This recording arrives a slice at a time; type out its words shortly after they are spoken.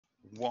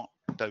what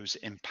those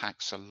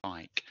impacts are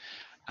like.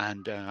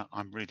 And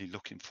I'm really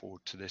looking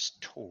forward to this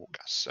talk.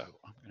 So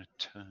I'm going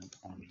to turn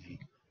on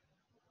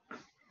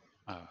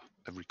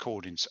the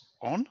recordings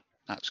on.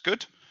 That's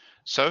good.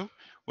 So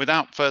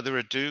without further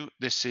ado,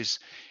 this is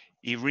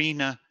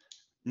Irina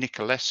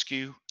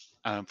Niculescu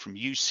from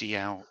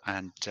UCL,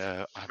 and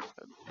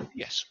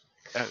yes,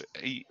 are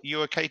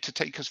you okay to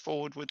take us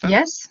forward with that?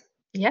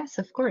 Yes,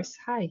 of course.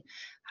 Hi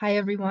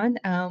everyone.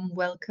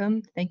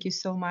 Welcome. Thank you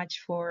so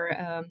much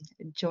for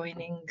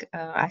joining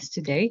us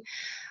today.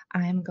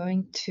 I'm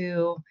going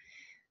to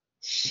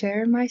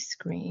share my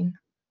screen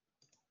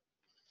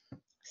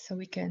so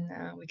we can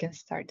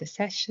start the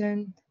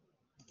session.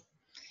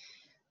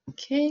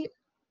 Okay,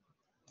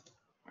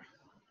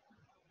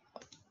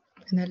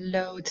 I'm gonna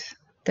load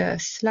the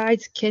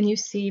slides. Can you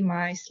see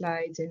my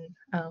slides in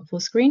full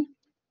screen?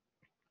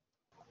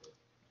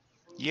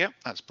 Yeah,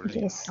 that's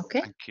brilliant. Yes.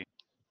 Okay. Thank you.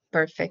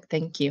 Perfect.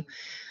 Thank you.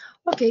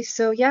 Okay,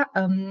 so yeah,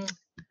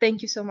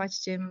 thank you so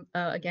much, Jim,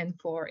 again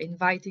for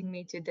inviting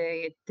me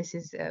today. This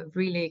is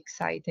really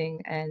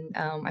exciting, and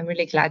I'm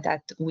really glad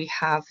that we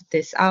have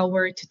this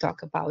hour to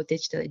talk about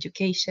digital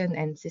education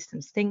and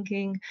systems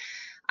thinking.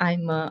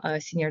 I'm a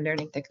senior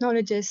learning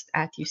technologist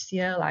at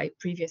UCL. I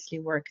previously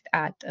worked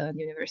at the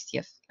University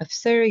of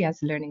Surrey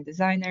as a learning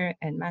designer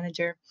and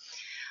manager.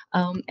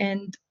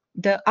 And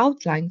the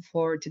outline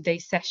for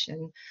today's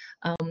session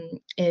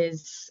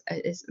is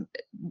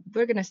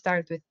we're going to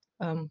start with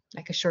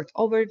like a short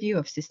overview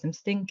of systems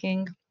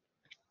thinking,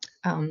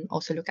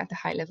 also look at the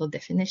high-level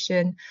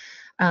definition.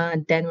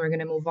 Then we're going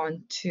to move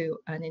on to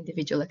an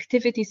individual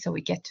activity so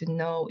we get to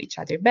know each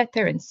other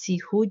better and see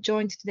who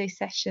joined today's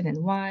session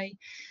and why.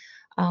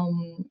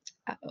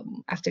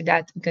 After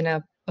that, I'm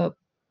going to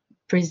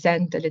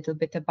present a little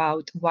bit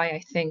about why I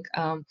think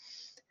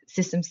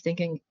systems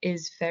thinking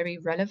is very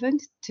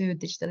relevant to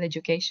digital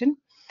education.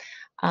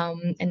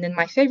 And then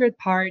my favorite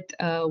part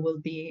will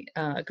be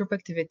a group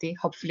activity.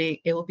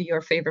 Hopefully it will be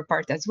your favorite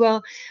part as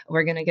well.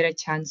 We're going to get a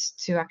chance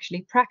to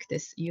actually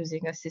practice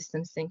using a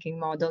systems thinking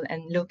model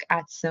and look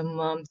at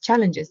some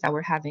challenges that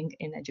we're having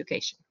in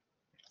education.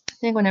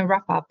 Then I'm going to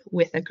wrap up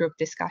with a group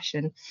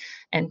discussion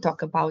and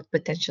talk about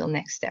potential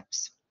next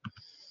steps.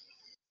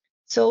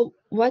 So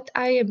what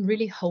I am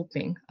really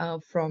hoping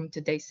from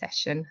today's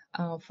session,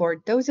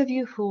 for those of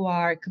you who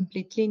are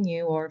completely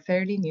new or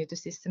fairly new to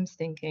systems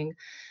thinking,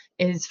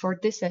 is for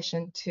this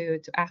session to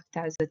act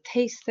as a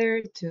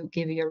taster, to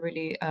give you a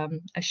really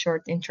a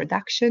short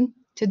introduction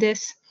to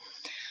this.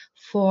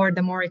 For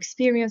the more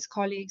experienced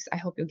colleagues, I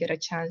hope you get a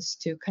chance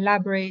to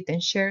collaborate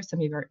and share some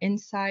of your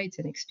insights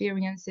and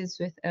experiences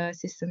with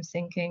systems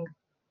thinking.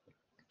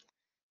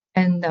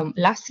 And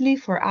lastly,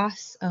 for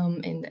us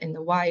in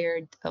the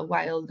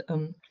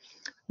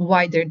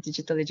wider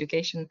digital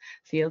education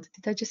field.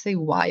 Did I just say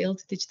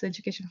wild digital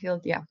education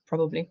field? Yeah,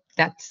 probably.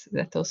 That's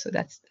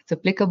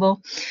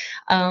applicable.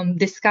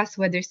 Discuss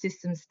whether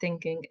systems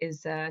thinking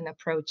is an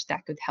approach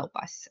that could help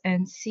us,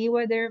 and see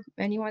whether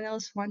anyone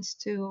else wants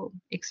to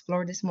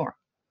explore this more.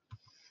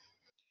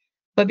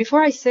 But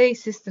before I say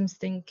systems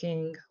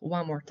thinking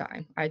one more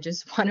time, I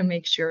just want to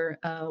make sure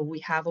we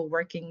have a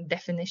working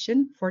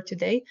definition for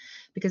today,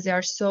 because there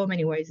are so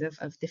many ways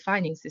of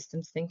defining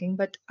systems thinking,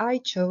 but I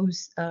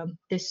chose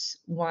this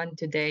one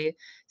today.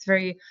 It's a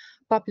very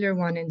popular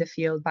one in the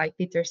field by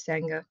Peter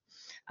Senge.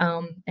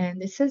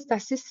 And it says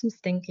that systems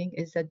thinking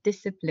is a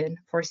discipline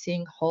for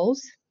seeing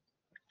wholes,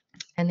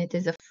 and it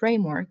is a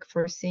framework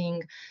for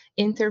seeing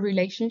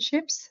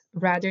interrelationships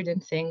rather than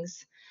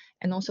things,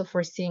 and also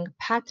for seeing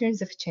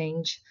patterns of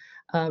change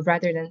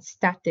rather than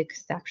static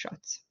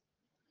snapshots.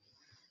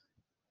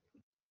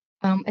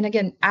 And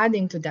again,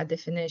 adding to that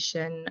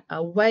definition,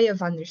 a way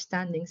of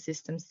understanding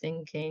systems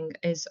thinking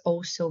is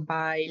also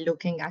by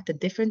looking at a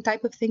different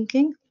type of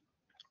thinking,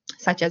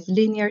 such as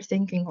linear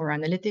thinking or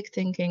analytic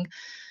thinking.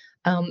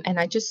 And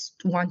I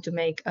just want to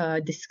make a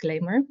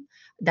disclaimer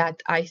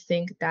that I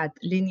think that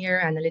linear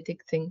analytic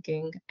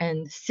thinking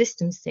and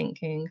systems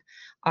thinking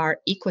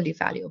are equally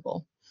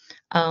valuable.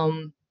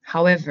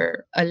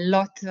 However, a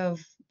lot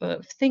of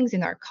things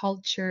in our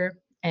culture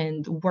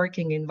and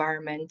working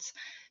environments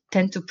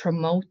tend to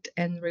promote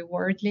and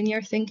reward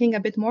linear thinking a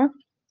bit more.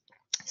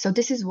 So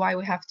this is why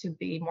we have to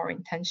be more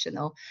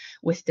intentional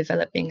with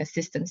developing a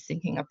systems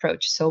thinking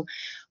approach. So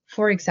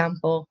for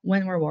example,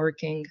 when we're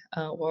working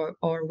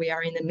or we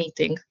are in a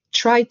meeting,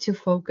 try to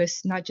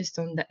focus not just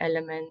on the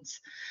elements,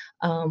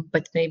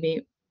 but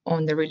maybe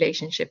on the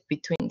relationship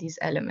between these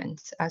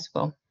elements as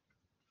well.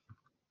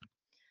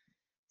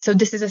 So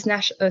this is a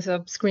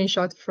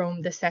screenshot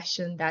from the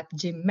session that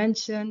Jim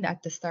mentioned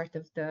at the start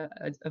of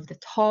the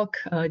talk.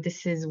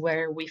 This is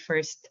where we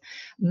first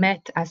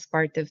met as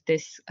part of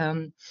this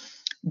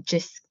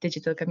JISC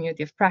Digital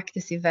Community of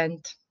Practice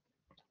event.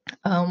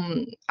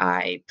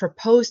 I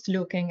proposed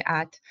looking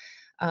at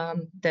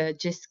the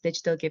JISC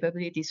Digital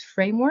Capabilities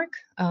Framework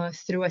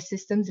through a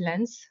systems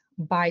lens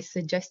by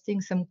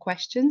suggesting some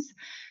questions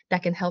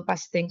that can help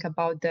us think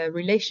about the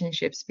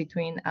relationships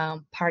between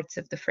parts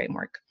of the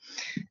framework.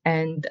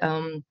 And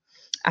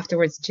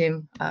afterwards,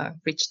 Jim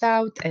reached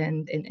out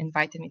and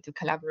invited me to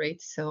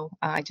collaborate. So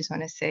I just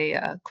want to say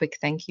a quick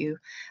thank you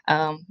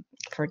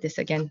for this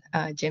again,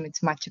 Jim.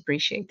 It's much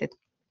appreciated.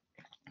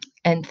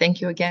 And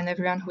thank you again,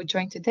 everyone who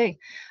joined today.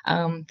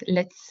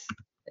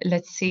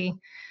 Let's see.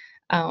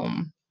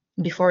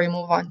 Before we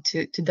move on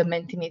to the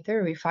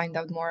Mentimeter, we find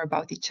out more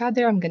about each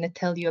other. I'm going to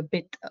tell you a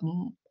bit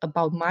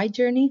about my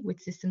journey with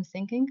systems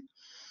thinking.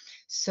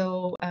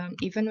 So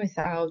even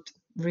without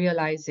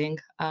realizing,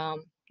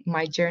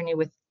 my journey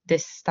with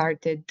this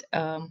started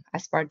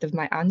as part of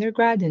my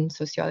undergrad in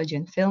sociology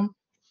and film,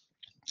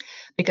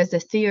 because the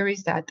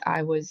theories that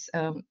I was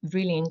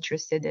really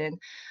interested in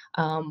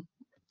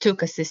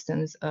took a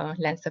systems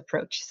lens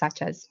approach,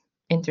 such as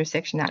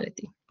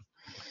intersectionality.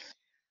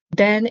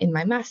 Then in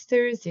my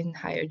master's in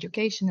higher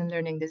education and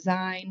learning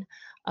design,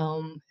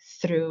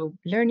 through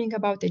learning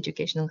about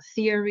educational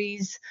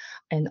theories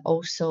and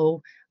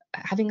also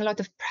having a lot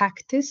of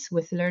practice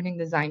with learning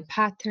design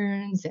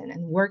patterns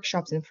and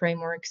workshops and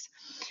frameworks,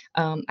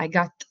 I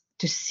got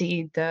to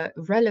see the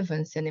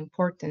relevance and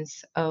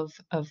importance of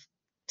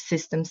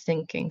systems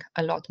thinking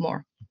a lot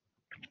more.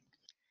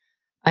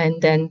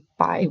 And then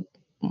by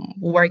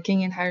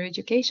working in higher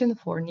education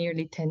for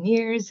nearly 10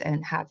 years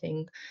and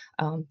having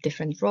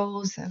different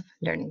roles of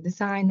learning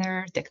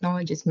designer,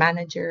 technologist,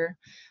 manager,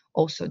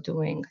 also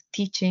doing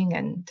teaching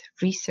and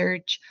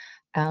research,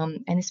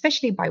 and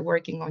especially by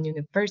working on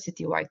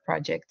university-wide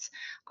projects,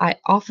 I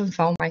often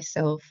found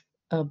myself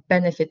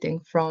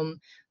benefiting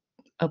from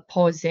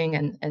pausing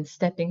and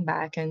stepping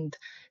back and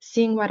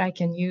seeing what I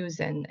can use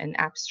and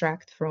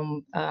abstract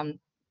from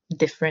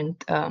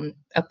different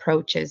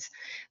approaches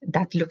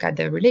that look at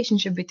the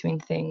relationship between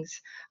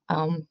things.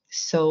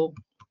 So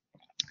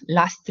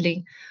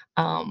lastly,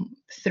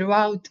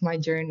 throughout my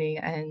journey,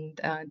 and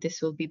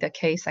this will be the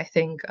case, I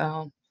think,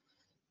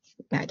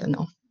 I don't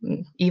know,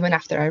 even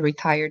after I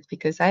retired,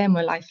 because I am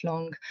a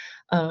lifelong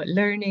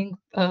learning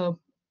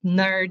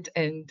nerd,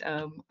 and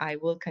I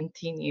will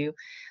continue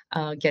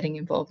getting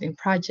involved in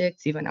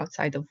projects even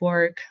outside of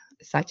work,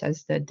 such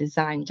as the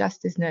Design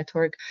Justice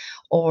Network,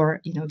 or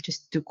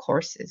just do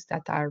courses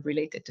that are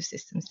related to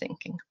systems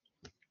thinking.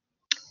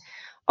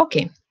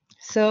 Okay,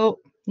 so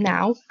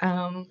now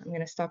I'm going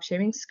to stop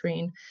sharing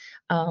screen.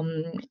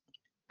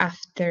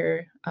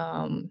 After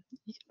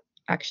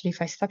actually,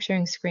 if I stop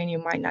sharing screen, you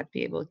might not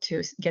be able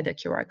to get a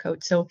QR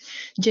code. So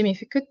Jimmy,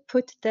 if you could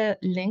put the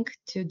link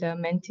to the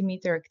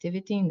Mentimeter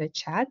activity in the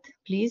chat,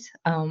 please.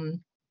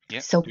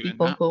 Yep, so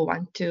people that. who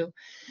want to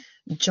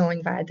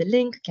join via the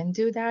link can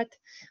do that.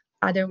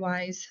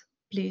 Otherwise,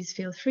 please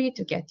feel free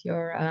to get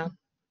your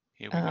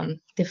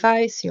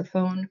device, your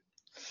phone,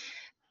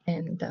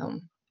 and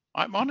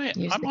I'm on it.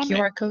 use I'm the on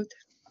QR it. code.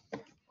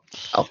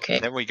 Okay,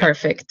 there we go.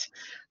 Perfect.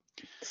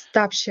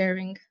 Stop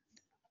sharing.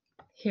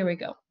 Here we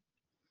go.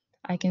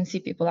 I can see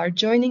people are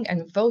joining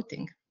and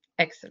voting.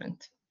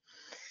 Excellent.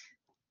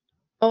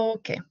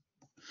 Okay.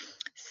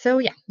 So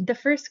yeah, the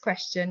first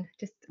question,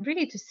 just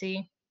really to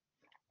see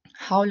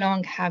how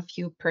long have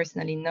you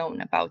personally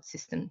known about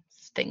systems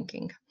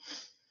thinking?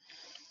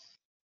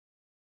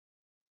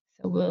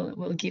 So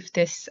we'll give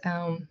this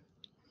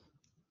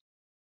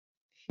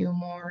few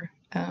more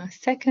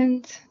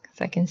seconds,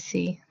 because I can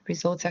see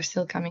results are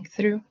still coming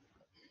through.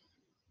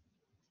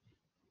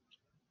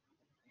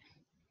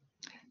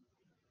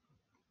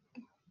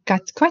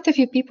 Got quite a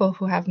few people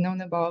who have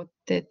known about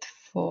it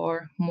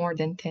for more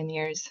than 10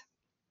 years.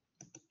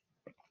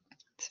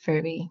 It's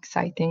very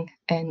exciting,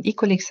 and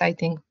equally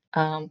exciting,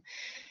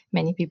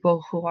 many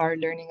people who are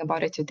learning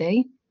about it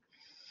today.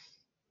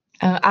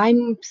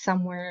 I'm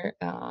somewhere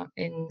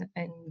in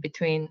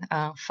between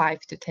 5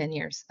 to 10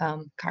 years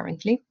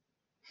currently.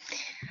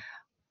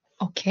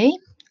 Okay,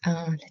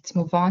 let's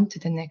move on to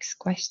the next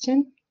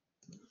question.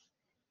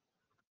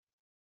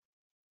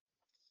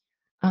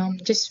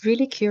 Just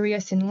really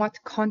curious, in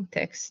what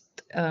context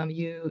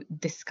you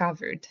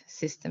discovered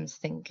systems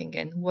thinking,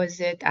 and was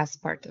it as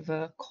part of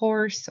a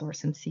course or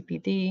some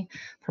CPD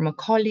from a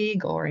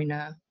colleague, or in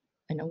a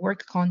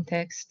work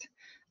context,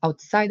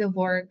 outside of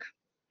work,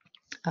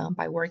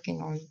 by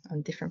working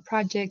on different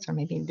projects, or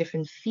maybe in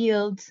different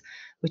fields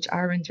which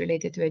aren't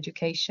related to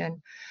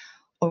education?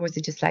 Or was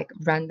it just like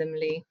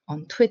randomly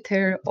on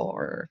Twitter,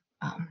 or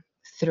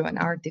through an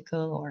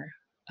article or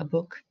a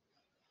book?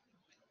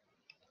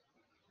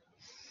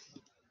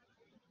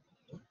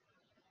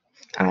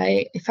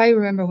 If I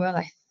remember well,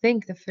 I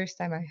think the first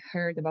time I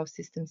heard about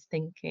systems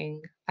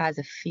thinking as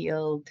a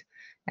field,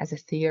 as a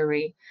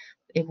theory,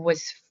 it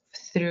was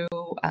through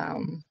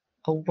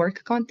a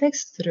work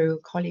context, through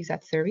colleagues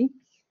at Surrey.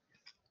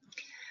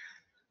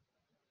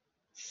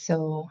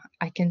 So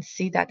I can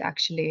see that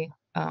actually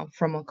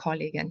from a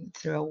colleague and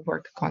through a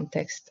work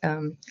context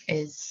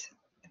is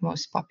the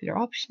most popular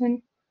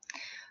option.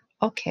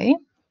 Okay,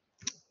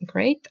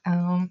 great.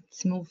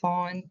 Let's move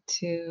on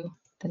to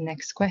the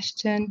next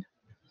question.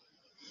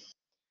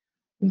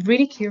 I'm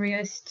really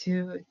curious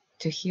to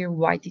hear,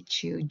 why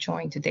did you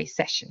join today's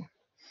session?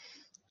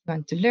 You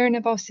want to learn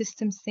about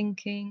systems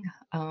thinking?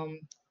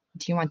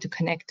 Do you want to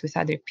connect with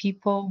other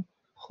people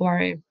who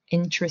are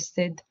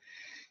interested?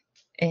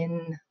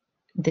 in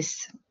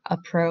this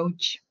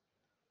approach.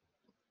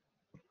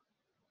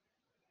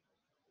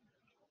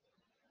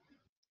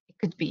 It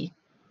could be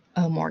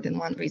more than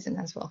one reason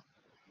as well.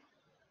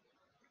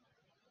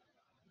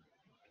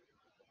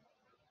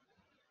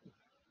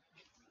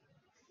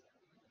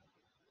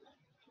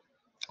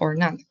 Or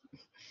none,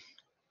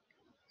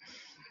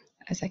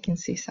 as I can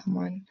see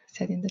someone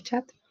said in the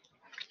chat.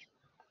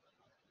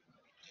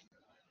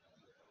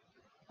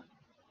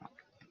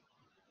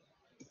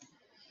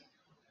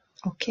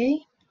 Okay,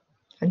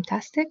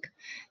 fantastic.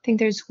 I think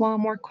there's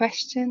one more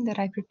question that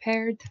I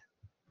prepared.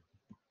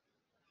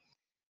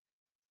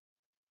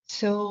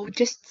 So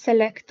just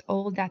select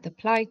all that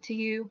apply to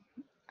you.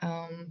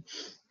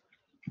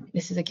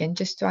 This is again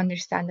just to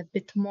understand a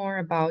bit more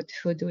about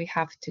who do we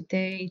have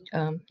today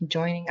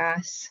joining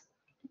us.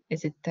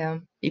 Is it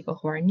people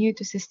who are new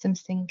to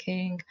systems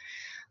thinking?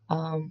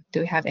 Do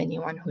we have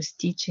anyone who's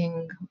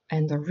teaching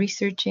and or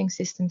researching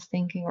systems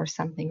thinking or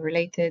something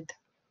related?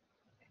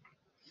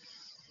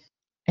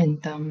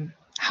 And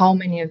how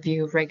many of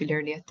you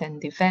regularly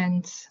attend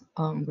events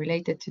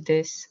related to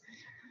this,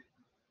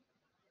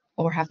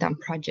 or have done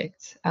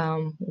projects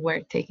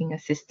where taking a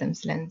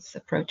systems lens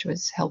approach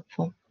was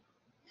helpful?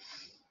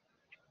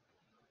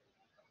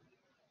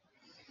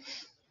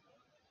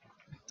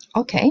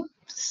 Okay,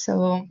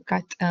 so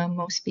got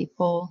most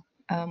people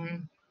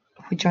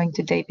who joined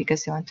today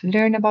because they want to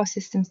learn about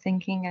systems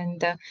thinking,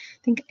 and I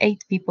think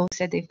 8 people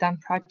said they've done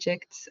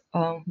projects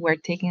where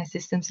taking a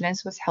systems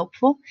lens was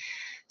helpful.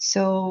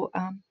 So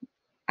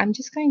I'm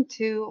just going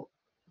to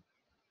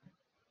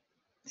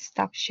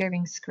stop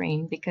sharing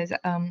screen because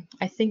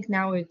I think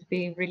now it would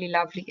be really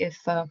lovely if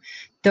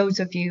those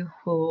of you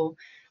who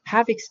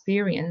have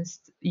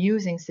experienced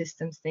using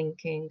systems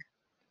thinking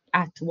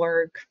at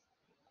work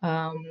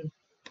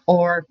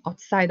or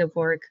outside of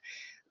work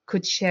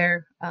could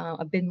share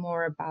a bit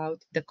more about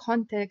the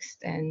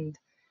context and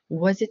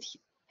was it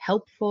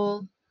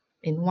helpful,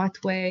 in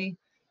what way,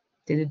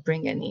 did it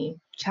bring any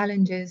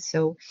challenges?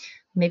 So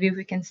maybe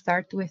we can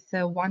start with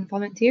one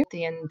volunteer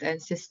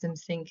and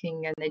systems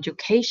thinking and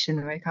education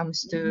when it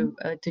comes to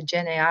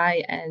Gen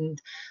AI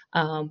and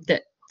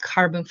the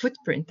carbon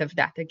footprint of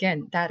that.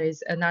 Again, that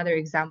is another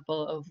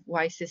example of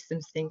why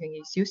systems thinking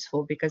is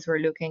useful, because we're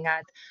looking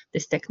at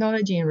this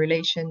technology in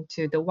relation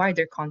to the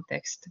wider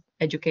context,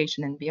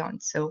 education and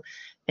beyond. So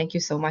thank you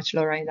so much,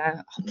 Laura. And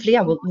hopefully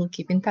we'll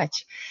keep in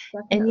touch.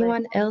 Definitely.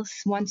 Anyone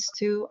else wants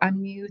to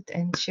unmute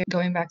and share?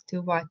 Going back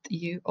to what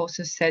you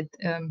also said,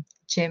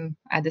 Jim,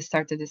 at the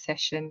start of the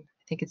session,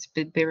 I think it's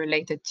a bit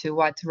related to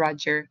what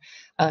Roger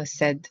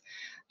said.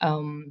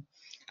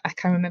 I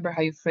can't remember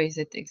how you phrase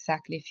it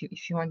exactly if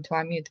you want to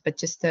unmute, but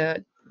just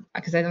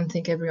because I don't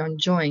think everyone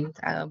joined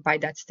by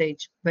that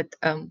stage, but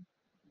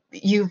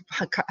you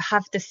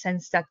have the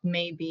sense that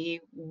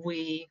maybe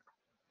we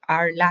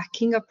are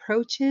lacking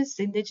approaches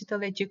in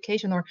digital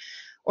education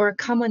or a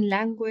common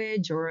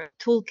language or a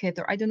toolkit,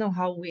 or I don't know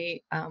how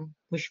we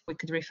wish we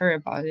could refer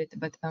about it,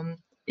 but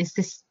is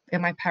this,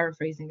 am I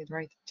paraphrasing it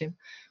right, Jim?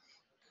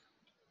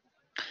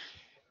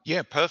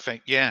 Yeah,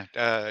 perfect. Yeah,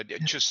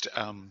 just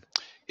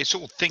it's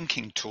all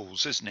thinking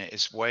tools, isn't it?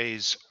 It's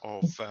ways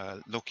of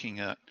looking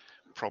at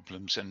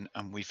problems, and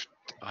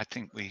I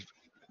think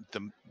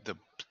the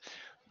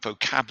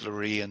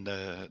vocabulary and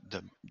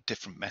the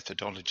different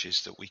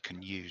methodologies that we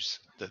can use,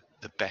 the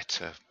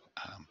better.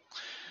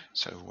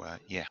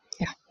 Yeah.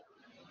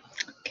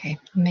 Okay,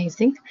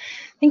 amazing.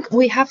 I think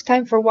we have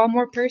time for one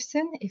more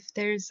person. If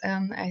there's,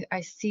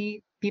 I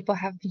see people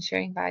have been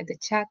sharing by the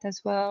chat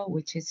as well,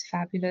 which is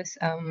fabulous.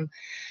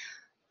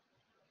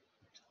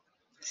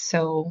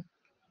 So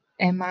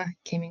Emma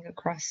came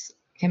across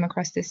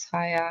this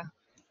via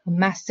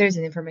Masters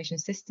in Information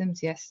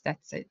Systems. Yes,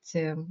 that's it's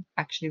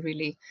actually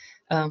really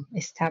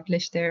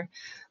established there.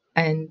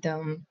 And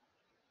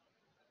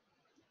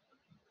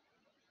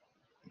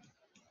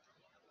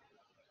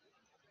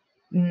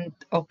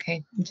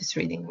okay, I'm just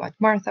reading what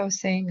Martha was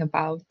saying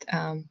about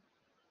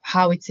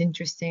how it's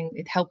interesting.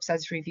 It helps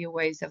us review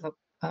ways of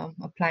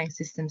applying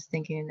systems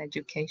thinking in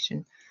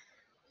education.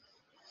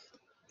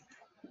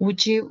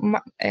 Would you,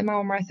 Emma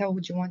or Martha,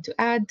 would you want to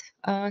add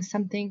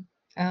something,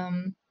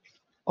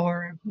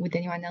 or would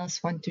anyone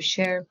else want to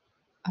share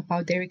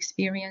about their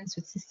experience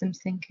with systems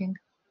thinking?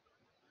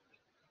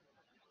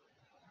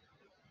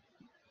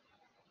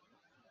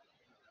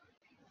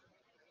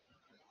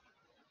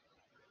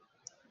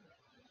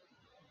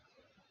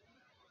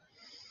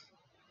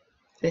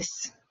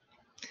 This,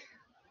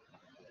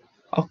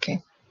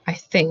 okay, I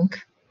think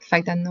the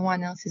fact that no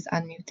one else is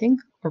unmuting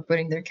or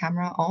putting their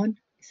camera on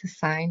is a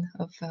sign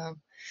of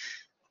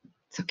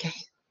it's okay,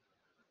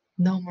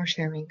 no more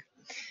sharing.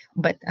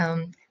 But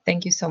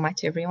thank you so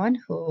much, everyone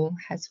who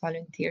has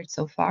volunteered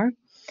so far.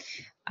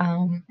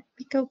 Let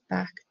me go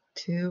back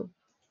to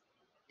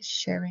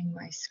sharing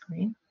my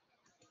screen.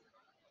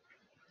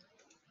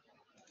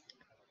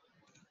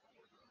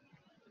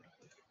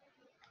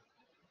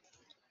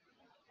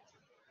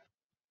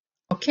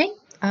 Okay,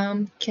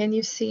 can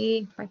you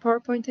see my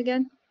PowerPoint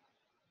again?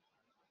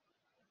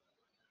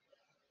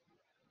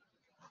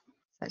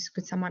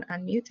 could someone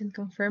unmute and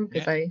confirm?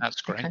 Because Yeah, I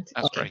that's great. can't.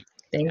 That's Okay, great.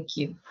 thank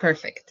you.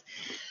 Perfect.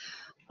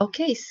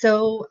 Okay,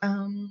 so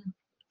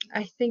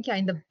I think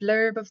in the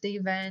blurb of the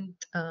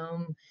event,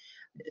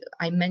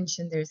 I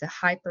mentioned there's a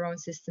hype around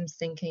systems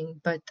thinking,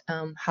 but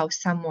how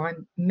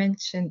someone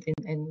mentioned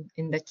in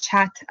the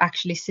chat,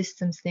 actually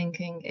systems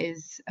thinking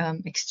is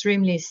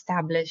extremely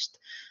established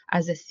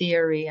as a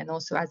theory and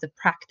also as a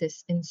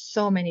practice in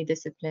so many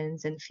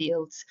disciplines and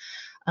fields.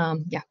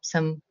 Yeah,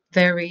 some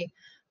very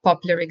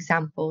popular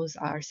examples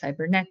are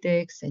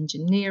cybernetics,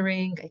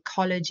 engineering,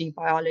 ecology,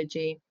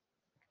 biology,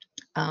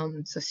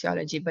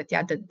 sociology, but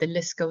yeah, the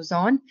list goes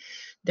on.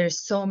 There's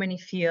so many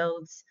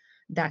fields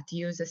that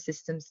use a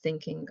systems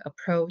thinking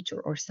approach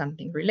or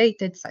something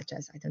related, such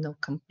as, I don't know,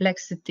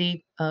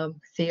 complexity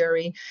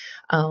theory.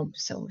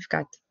 So we've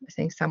got, I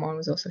think someone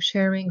was also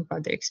sharing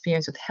about their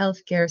experience with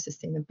healthcare,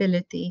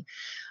 sustainability,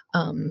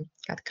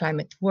 got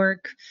climate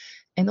work.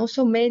 And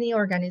also many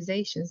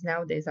organizations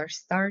nowadays are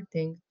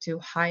starting to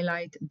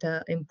highlight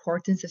the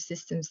importance of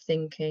systems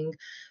thinking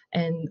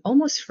and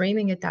almost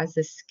framing it as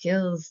the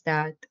skills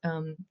that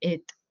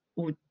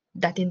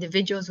that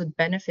individuals would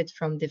benefit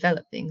from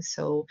developing.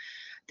 So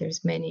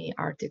there's many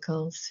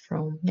articles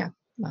from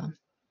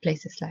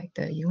places like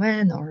the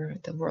UN or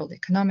the World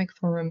Economic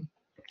Forum,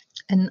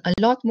 and a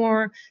lot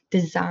more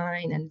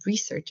design and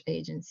research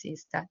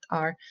agencies that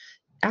are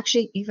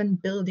actually even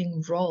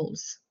building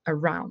roles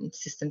around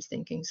systems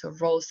thinking. So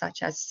roles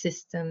such as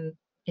system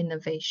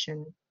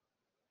innovation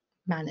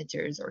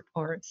managers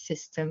or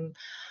system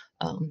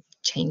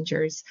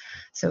changers.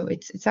 So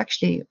it's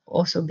actually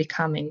also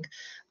becoming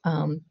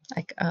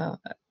like a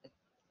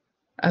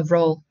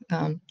role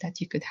that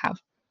you could have.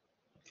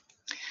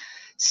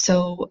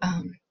 So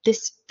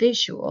this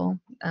visual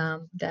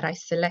that I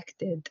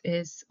selected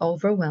is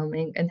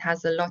overwhelming and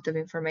has a lot of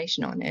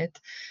information on it,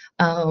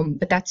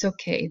 but that's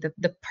okay.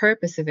 The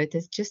purpose of it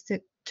is just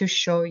to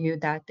show you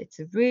that it's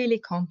a really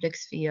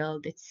complex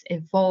field. It's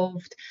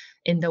evolved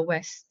in the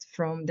West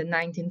from the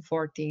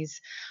 1940s.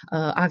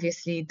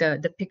 Obviously,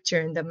 the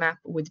picture in the map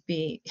would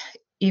be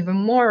even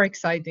more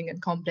exciting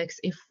and complex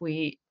if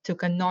we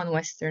took a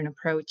non-Western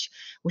approach,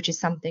 which is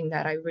something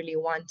that I really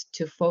want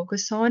to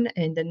focus on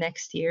in the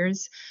next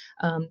years,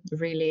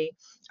 really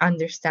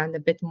understand a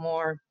bit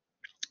more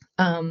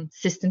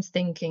systems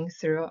thinking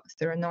through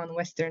a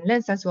non-Western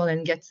lens as well,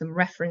 and get some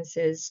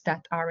references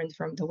that aren't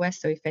from the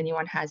West. So if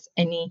anyone has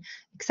any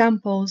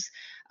examples,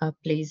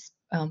 please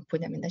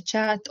put them in the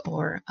chat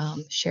or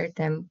share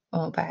them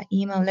via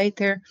email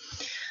later.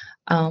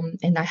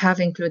 And I have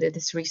included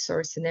this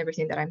resource and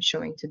everything that I'm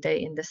showing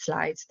today in the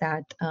slides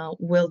that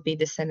will be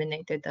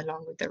disseminated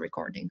along with the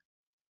recording.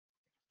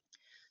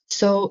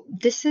 So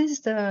this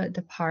is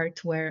the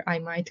part where I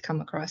might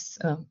come across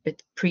a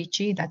bit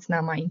preachy. That's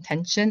not my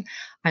intention.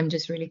 I'm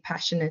just really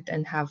passionate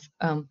and have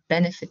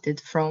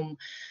benefited from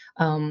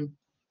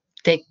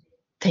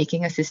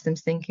taking a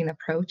systems thinking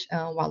approach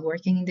while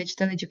working in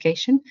digital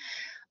education,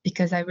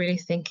 because I really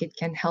think it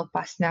can help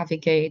us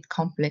navigate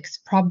complex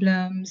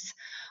problems,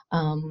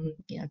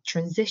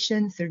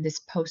 transition through this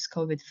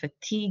post-COVID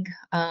fatigue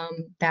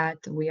that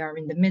we are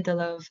in the middle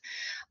of,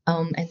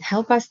 and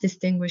help us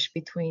distinguish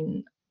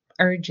between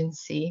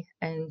urgency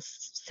and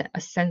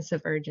a sense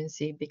of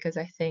urgency, because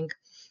I think,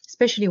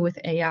 especially with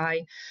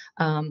AI,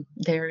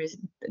 there is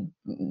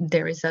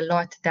a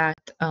lot that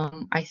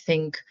I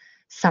think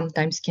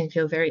sometimes can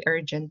feel very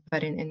urgent,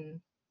 but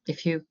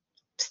if you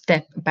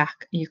step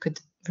back, you could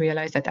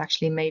realize that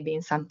actually maybe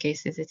in some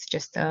cases it's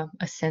just a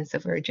sense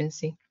of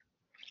urgency.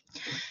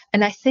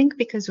 And I think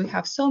because we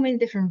have so many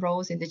different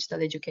roles in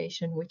digital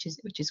education, which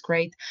is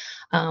great.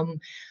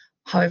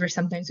 However,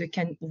 sometimes we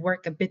can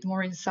work a bit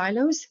more in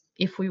silos.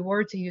 If we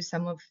were to use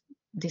some of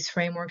these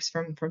frameworks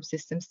from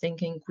systems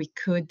thinking, we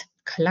could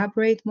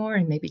collaborate more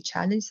and maybe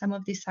challenge some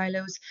of these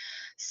silos.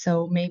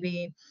 So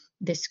maybe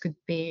this could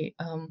be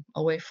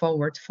a way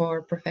forward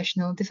for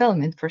professional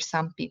development for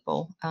some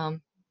people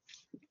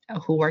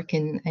who work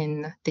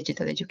in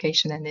digital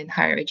education and in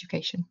higher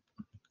education.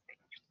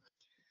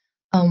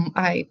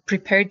 I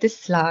prepared this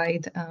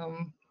slide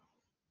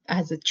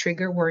as a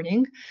trigger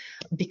warning,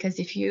 because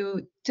if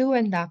you do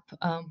end up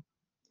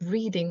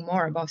reading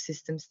more about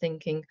systems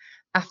thinking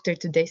after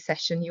today's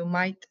session, you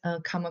might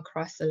come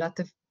across a lot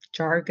of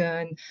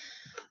jargon,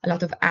 a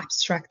lot of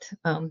abstract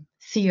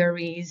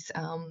theories,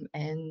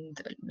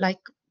 and like,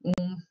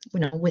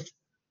 with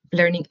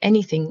learning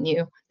anything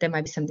new, there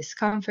might be some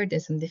discomfort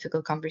and some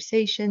difficult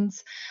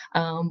conversations.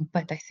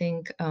 But I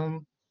think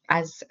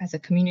as a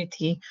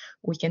community,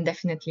 we can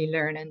definitely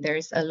learn, and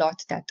there's a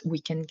lot that we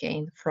can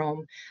gain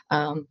from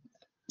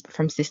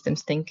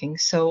systems thinking.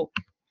 So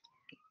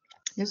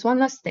there's one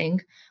last thing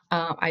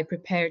I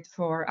prepared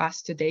for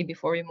us today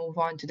before we move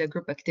on to the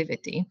group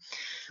activity,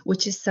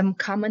 which is some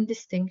common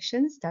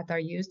distinctions that are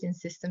used in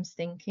systems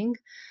thinking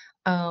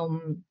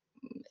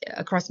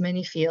across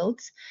many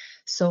fields.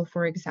 So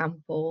for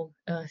example,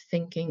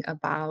 thinking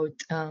about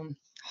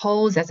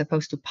wholes as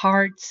opposed to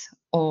parts,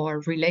 or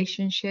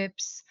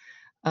relationships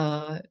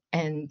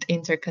and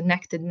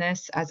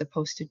interconnectedness as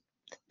opposed to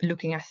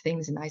looking at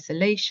things in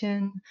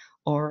isolation,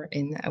 or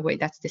in a way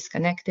that's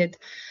disconnected.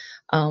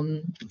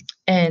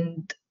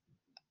 And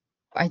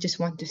I just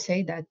want to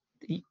say that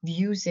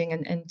using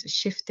and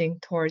shifting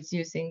towards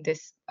using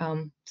this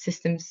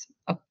systems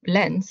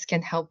lens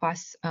can help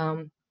us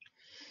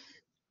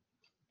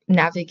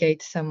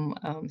navigate some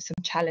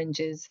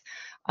challenges,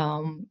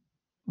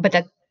 but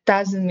that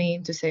doesn't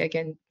mean to say,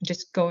 again,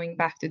 just going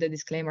back to the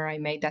disclaimer I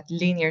made, that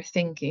linear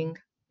thinking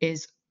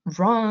is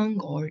wrong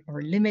or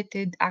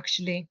limited.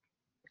 Actually,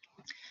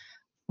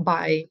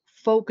 by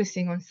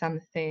focusing on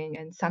something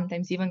and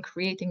sometimes even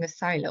creating a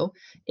silo,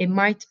 it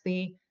might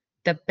be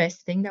the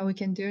best thing that we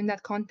can do in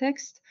that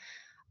context.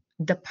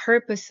 The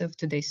purpose of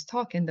today's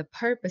talk and the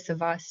purpose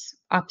of us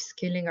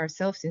upskilling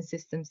ourselves in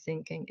systems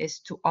thinking is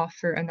to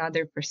offer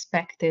another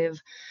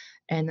perspective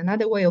and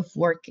another way of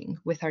working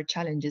with our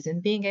challenges,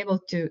 and being able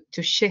to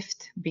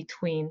shift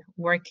between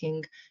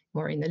working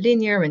more in a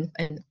linear and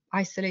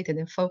isolated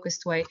and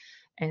focused way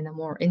and a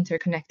more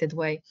interconnected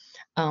way,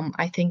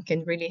 I think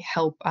can really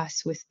help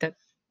us with the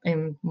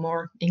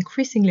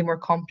increasingly more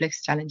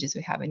complex challenges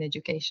we have in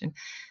education.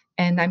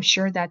 And I'm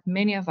sure that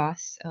many of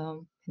us,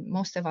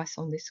 most of us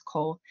on this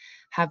call,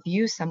 have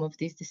used some of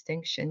these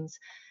distinctions,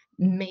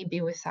 maybe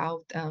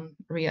without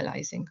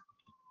realizing.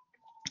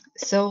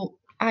 So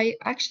I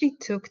actually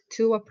took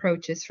two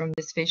approaches from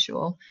this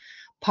visual: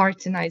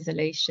 parts in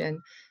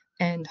isolation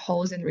and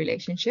wholes in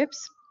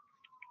relationships.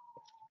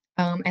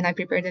 And I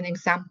prepared an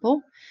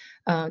example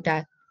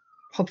that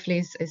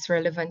hopefully is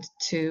relevant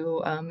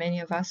to many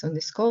of us on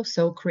this call.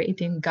 So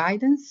creating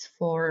guidance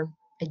for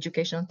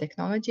educational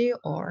technology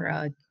or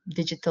a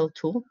digital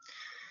tool.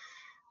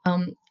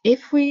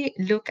 If we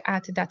look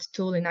at that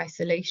tool in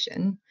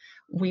isolation,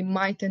 we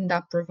might end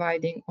up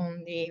providing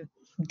only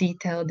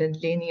detailed and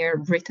linear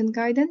written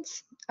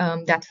guidance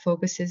that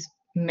focuses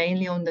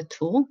mainly on the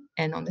tool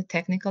and on the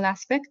technical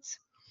aspects.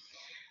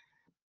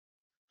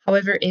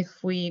 However, if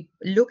we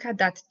look at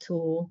that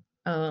tool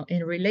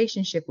in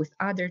relationship with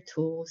other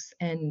tools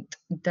and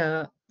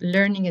the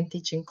learning and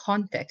teaching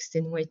context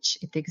in which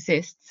it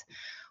exists,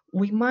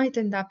 we might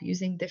end up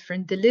using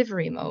different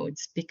delivery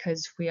modes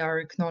because we are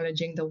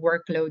acknowledging the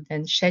workload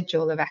and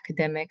schedule of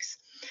academics.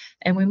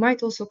 And we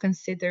might also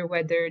consider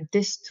whether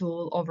this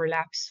tool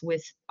overlaps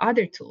with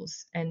other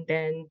tools. And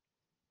then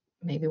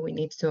maybe we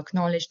need to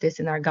acknowledge this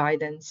in our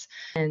guidance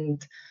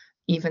and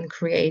even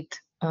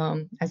create,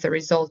 as a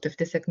result of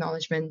this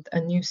acknowledgement, a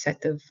new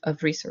set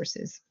of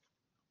resources.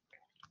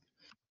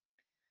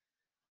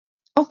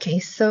 Okay,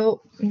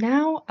 so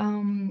now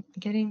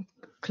getting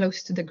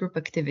close to the group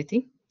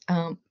activity,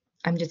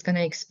 I'm just going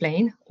to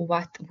explain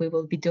what we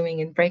will be doing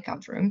in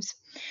breakout rooms.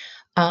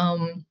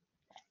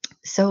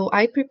 So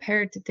I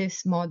prepared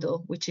this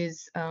model, which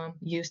is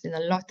used in a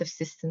lot of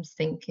systems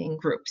thinking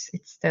groups.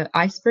 It's the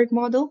iceberg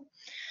model.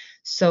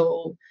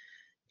 So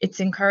it's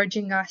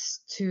encouraging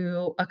us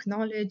to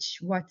acknowledge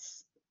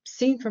what's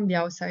seen from the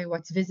outside,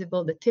 what's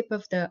visible, the tip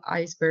of the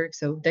iceberg,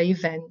 so the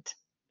event.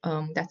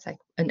 That's like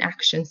an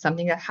action,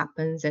 something that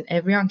happens and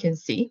everyone can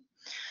see,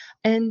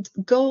 and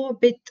go a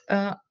bit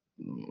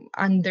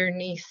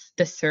underneath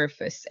the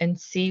surface and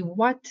see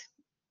what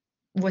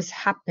was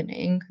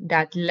happening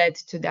that led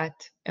to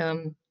that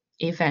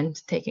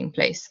event taking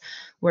place.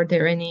 Were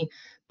there any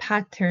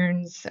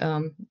patterns,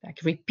 like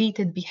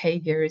repeated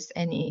behaviors,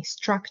 any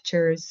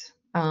structures,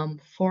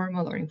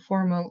 formal or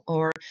informal,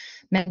 or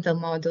mental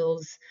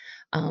models?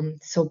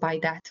 So by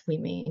that we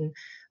mean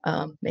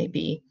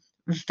maybe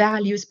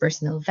values,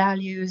 personal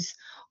values,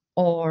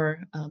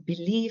 or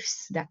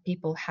beliefs that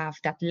people have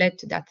that led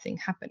to that thing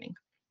happening.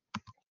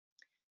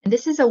 And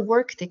this is a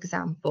worked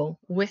example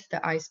with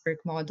the iceberg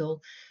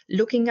model,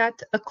 looking at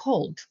a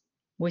cold,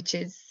 which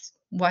is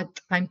what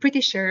I'm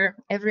pretty sure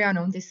everyone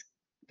on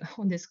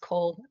this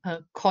call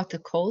caught a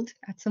cold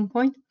at some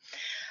point.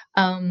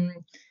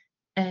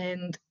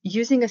 And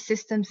using a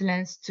systems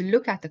lens to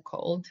look at the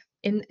cold,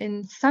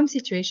 in some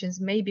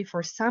situations, maybe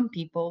for some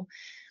people,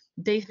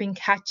 they've been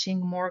catching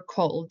more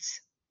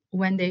colds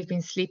when they've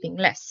been sleeping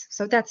less.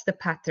 So that's the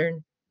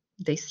pattern.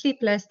 They sleep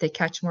less, they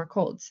catch more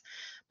colds.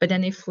 But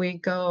then if we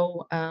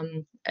go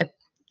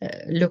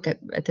look at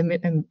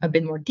a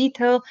bit more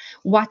detail,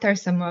 what are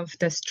some of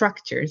the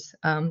structures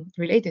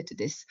related to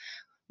this?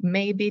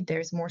 Maybe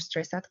there's more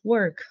stress at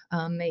work.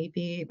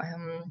 Maybe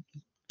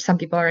some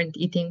people aren't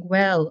eating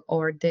well,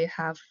 or they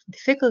have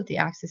difficulty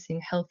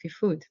accessing healthy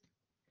food.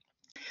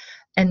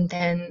 And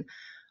then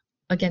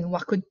again,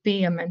 what could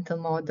be a mental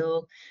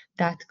model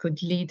that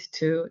could lead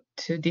to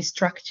these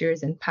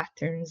structures and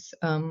patterns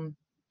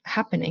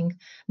happening?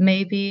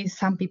 Maybe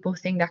some people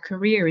think that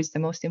career is the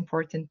most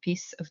important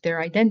piece of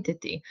their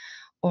identity,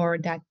 or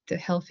that the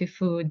healthy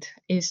food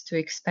is too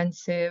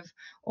expensive,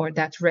 or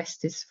that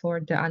rest is for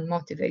the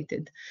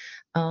unmotivated.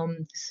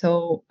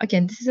 So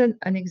again, this is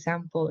an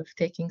example of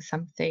taking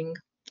something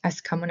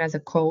as common as a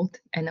cold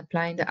and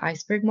applying the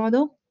iceberg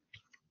model.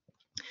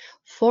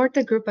 For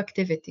the group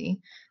activity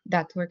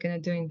that we're going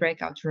to do in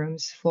breakout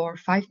rooms for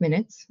 5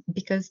 minutes,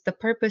 because the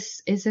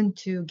purpose isn't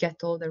to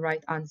get all the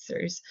right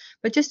answers,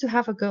 but just to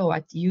have a go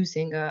at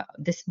using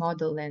this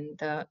model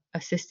and a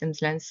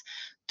systems lens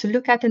to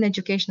look at an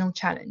educational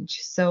challenge.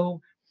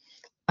 So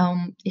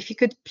if you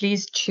could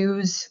please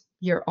choose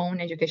your own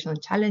educational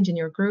challenge in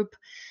your group,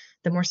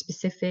 the more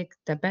specific,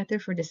 the better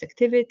for this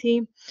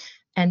activity.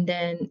 And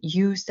then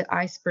use the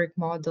iceberg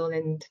model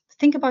and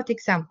think about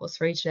examples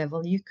for each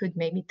level. You could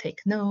maybe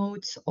take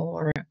notes,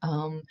 or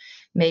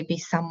maybe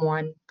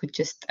someone could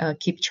just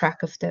keep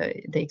track of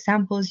the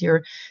examples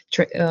you're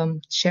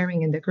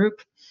sharing in the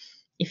group.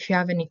 If you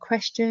have any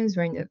questions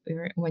when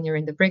you're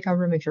in the breakout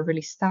room, if you're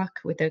really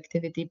stuck with the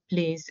activity,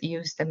 please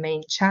use the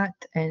main chat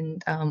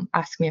and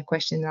ask me a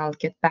question, and I'll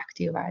get back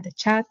to you via the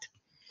chat.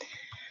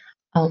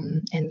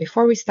 And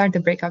before we start the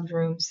breakout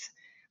rooms,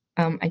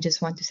 I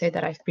just want to say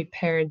that I've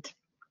prepared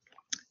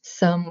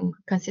some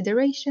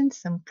considerations,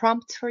 some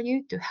prompts for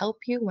you to help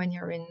you when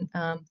you're in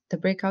the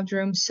breakout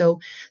room. So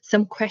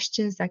some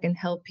questions that can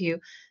help you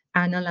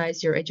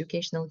analyze your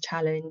educational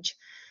challenge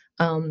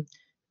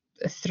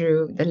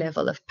through the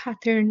level of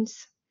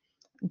patterns,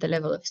 the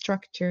level of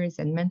structures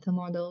and mental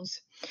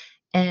models.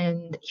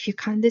 And if you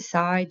can't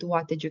decide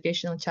what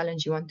educational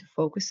challenge you want to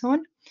focus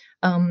on,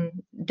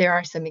 there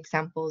are some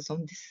examples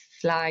on this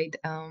slide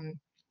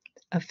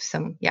of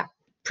some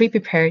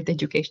pre-prepared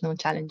educational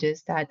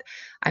challenges that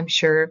I'm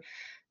sure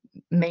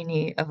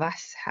many of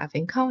us have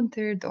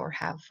encountered or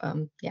have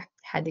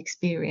had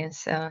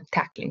experience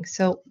tackling.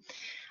 So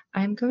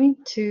I'm going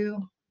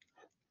to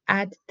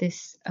add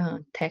this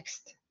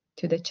text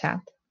to the chat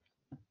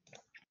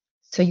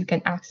so you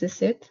can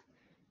access it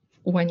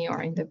when you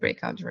are in the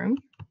breakout room.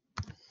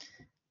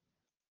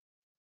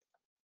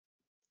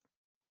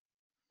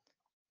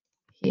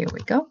 Here we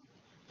go.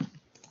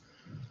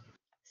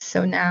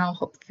 So now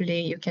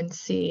hopefully you can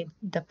see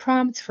the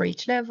prompts for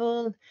each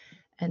level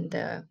and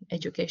the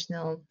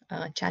educational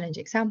challenge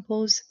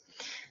examples.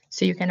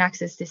 So you can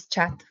access this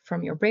chat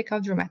from your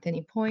breakout room at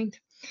any point.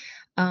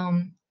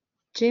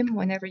 Jim,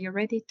 whenever you're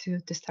ready to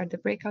start the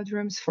breakout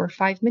rooms for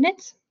 5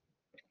 minutes.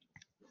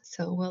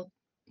 So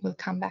we'll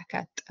come back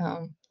at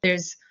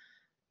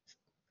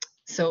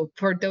so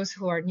for those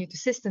who are new to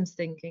systems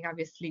thinking,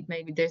 obviously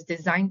maybe there's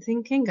design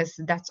thinking, because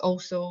that's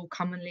also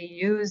commonly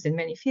used in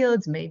many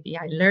fields, maybe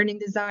learning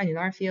design in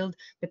our field,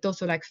 but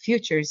also like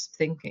futures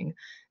thinking.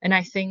 And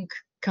I think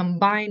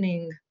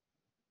combining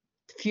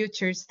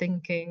futures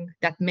thinking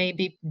that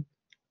maybe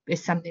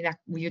is something that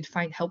you'd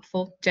find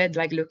helpful, Jed,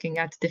 like looking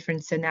at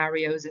different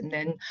scenarios, and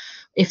then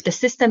if the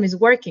system is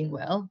working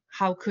well,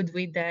 how could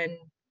we then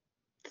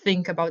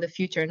think about the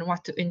future and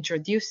what to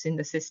introduce in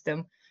the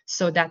system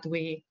so that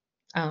we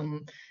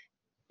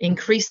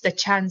increase the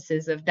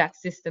chances of that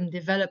system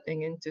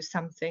developing into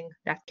something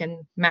that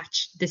can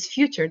match this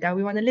future that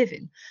we want to live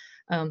in.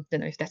 Don't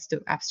know if that's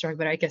too abstract,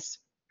 but I guess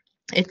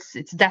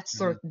it's that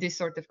this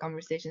sort of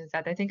conversations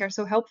that I think are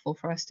so helpful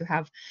for us to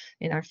have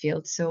in our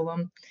field.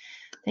 So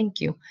thank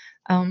you.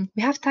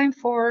 We have time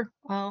for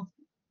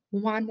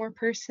one more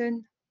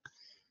person.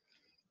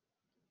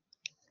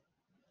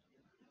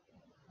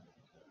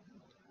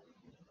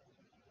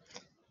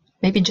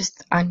 Maybe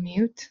just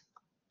unmute.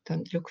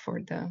 Don't look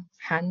for the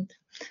hand.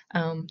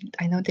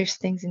 I know there's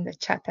things in the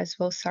chat as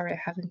well. Sorry, I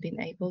haven't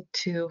been able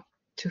to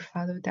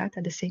follow that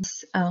at the same.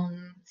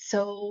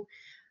 So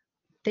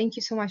thank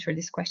you so much for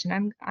this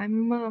question.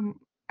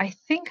 I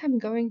think I'm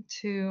going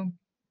to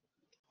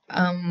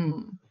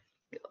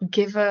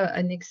give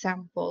an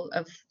example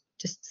of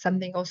just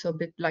something also a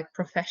bit like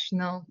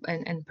professional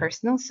and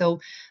personal. So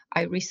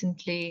I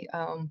recently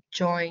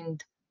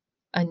joined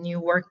a new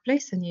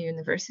workplace, a new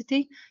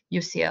university,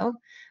 UCL,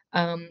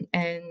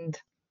 and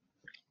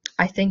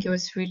I think it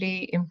was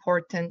really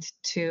important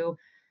to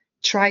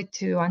try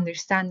to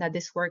understand that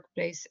this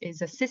workplace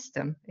is a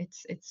system.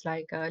 It's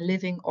like a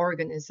living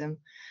organism,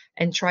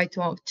 and try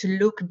to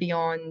look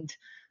beyond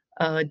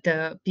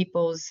the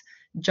people's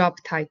job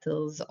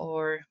titles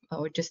or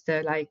just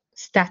the like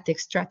static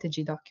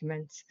strategy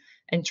documents,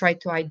 and try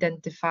to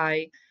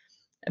identify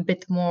a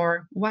bit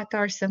more what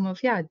are some of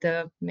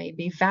the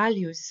maybe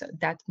values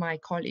that my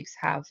colleagues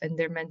have and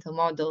their mental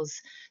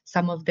models,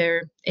 some of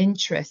their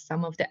interests,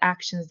 some of the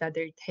actions that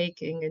they're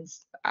taking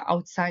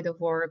outside of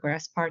work or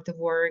as part of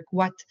work,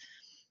 what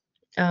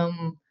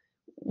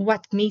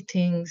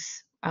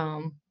meetings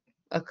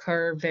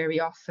occur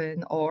very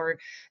often, or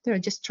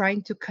just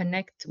trying to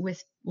connect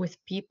with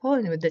people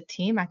and with the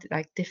team at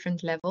like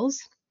different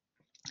levels.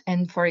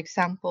 And for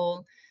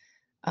example,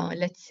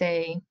 let's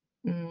say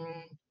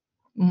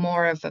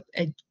more of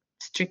a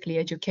strictly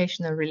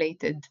educational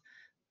related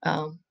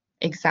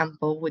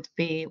example would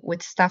be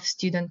with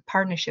staff-student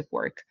partnership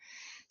work.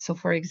 So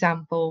for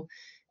example,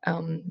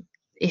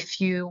 if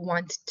you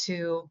want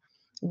to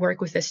work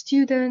with a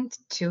student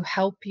to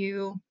help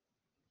you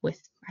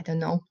with, I don't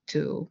know,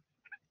 to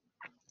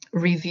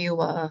review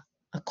a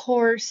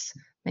course,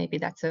 maybe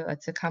that's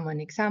a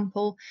common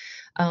example.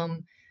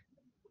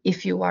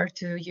 If you are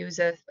to use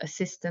a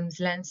systems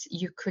lens,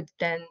 you could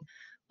then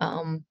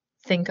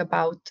think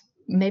about,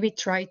 maybe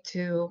try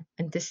to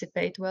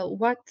anticipate, well,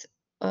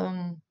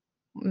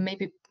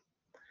 maybe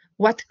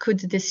what could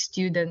this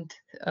student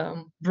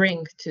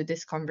bring to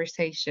this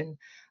conversation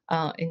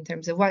in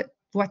terms of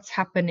what's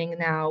happening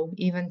now,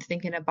 even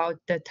thinking about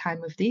the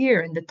time of the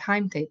year and the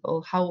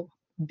timetable, how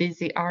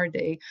busy are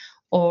they,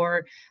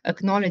 or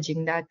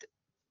acknowledging that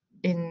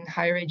in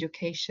higher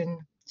education,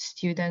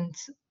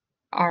 students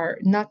are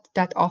not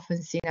that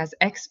often seen as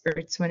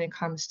experts when it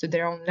comes to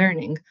their own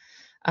learning.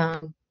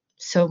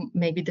 So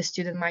maybe the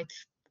student might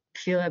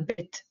feel a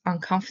bit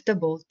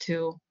uncomfortable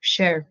to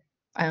share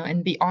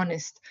and be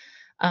honest,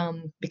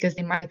 because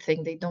they might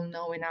think they don't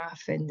know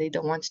enough and they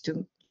don't want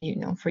to,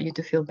 for you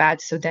to feel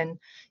bad. So then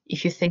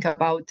if you think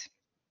about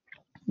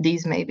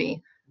these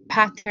maybe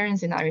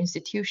patterns in our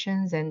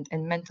institutions and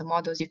mental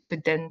models, you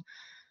could then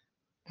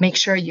make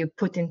sure you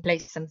put in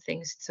place some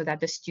things so that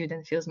the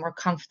student feels more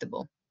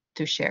comfortable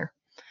to share.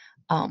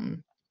 So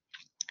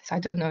I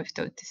don't know if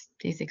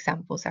these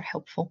examples are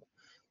helpful.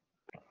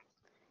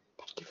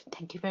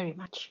 Thank you very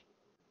much.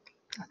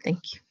 Oh,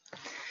 thank you.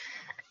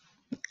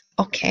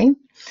 Okay,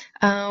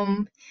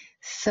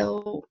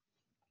 so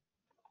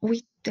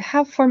we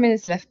have 4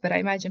 minutes left, but I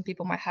imagine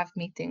people might have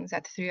meetings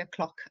at 3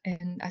 o'clock.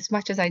 And as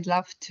much as I'd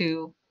love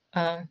to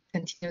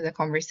continue the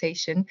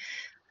conversation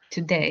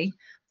today,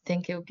 I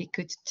think it would be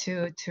good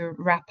to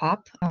wrap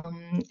up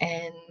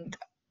and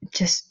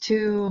just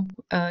to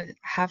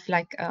have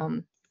like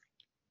a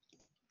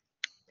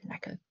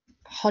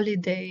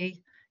holiday.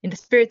 In the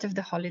spirit of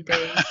the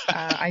holidays,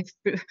 I've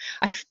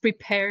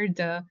prepared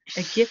a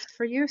gift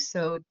for you.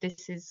 So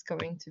this is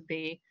going to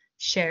be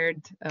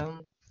shared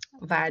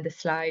via the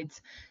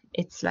slides.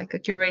 It's like a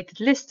curated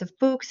list of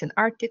books and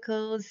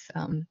articles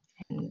and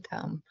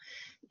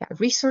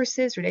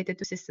resources related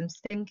to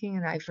systems thinking,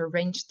 and I've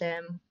arranged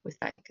them with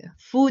like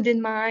food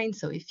in mind.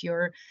 So if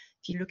you're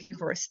looking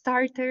for a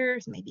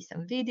starter, maybe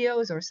some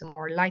videos or some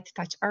more light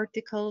touch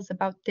articles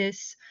about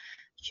this.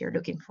 If you're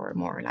looking for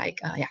more like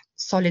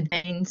solid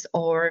mains,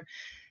 or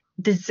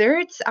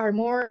desserts are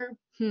more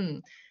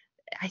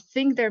I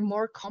think they're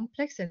more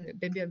complex and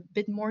maybe a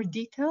bit more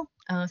detail.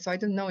 So I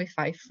don't know if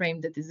I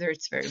framed the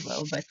desserts very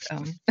well, but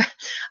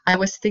I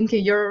was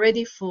thinking you're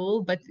already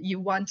full, but you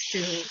want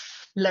to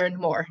learn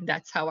more.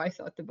 That's how I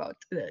thought about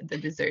the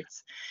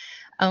desserts.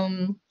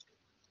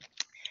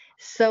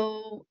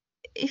 So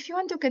if you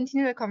want to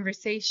continue the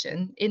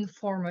conversation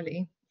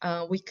informally,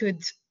 we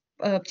could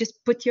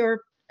just put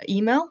your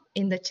email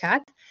in the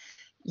chat.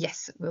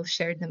 Yes, we'll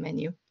share the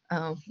menu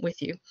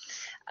with you.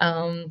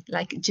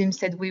 Like Jim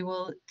said, we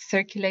will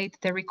circulate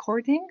the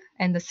recording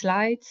and the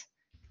slides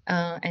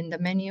and the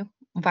menu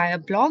via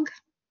blog,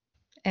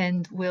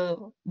 and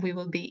we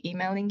will be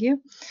emailing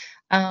you.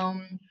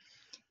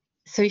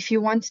 So if you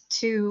want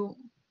to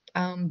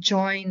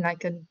join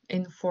like an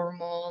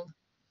informal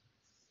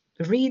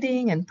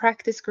reading and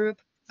practice group,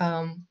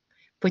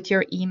 put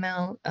your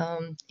email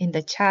in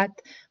the chat.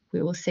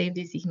 We will save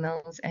these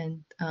emails,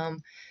 and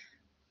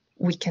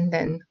we can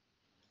then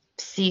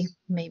see,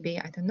 maybe,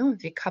 I don't know,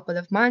 every couple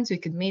of months we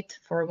could meet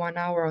for 1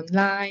 hour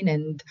online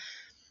and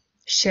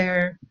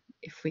share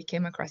if we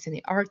came across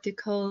any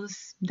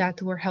articles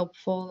that were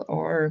helpful,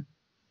 or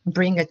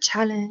bring a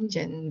challenge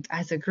and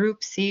as a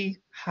group see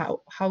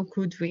how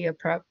could we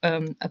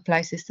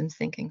apply systems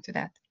thinking to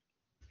that.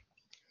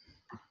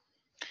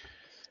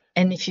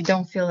 And if you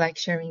don't feel like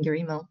sharing your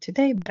email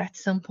today, but at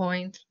some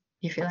point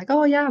you feel like,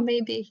 oh yeah,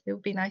 maybe it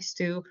would be nice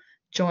to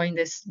join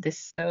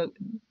this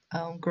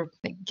group,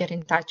 get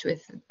in touch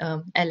with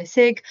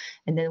ELESIG,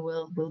 and then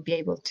we'll be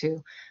able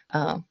to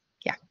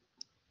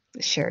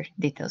share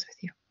details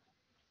with you.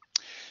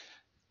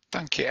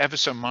 Thank you ever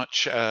so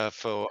much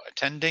for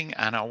attending,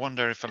 and I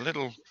wonder if a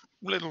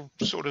little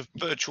sort of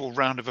virtual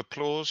round of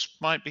applause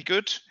might be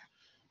good.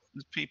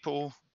 People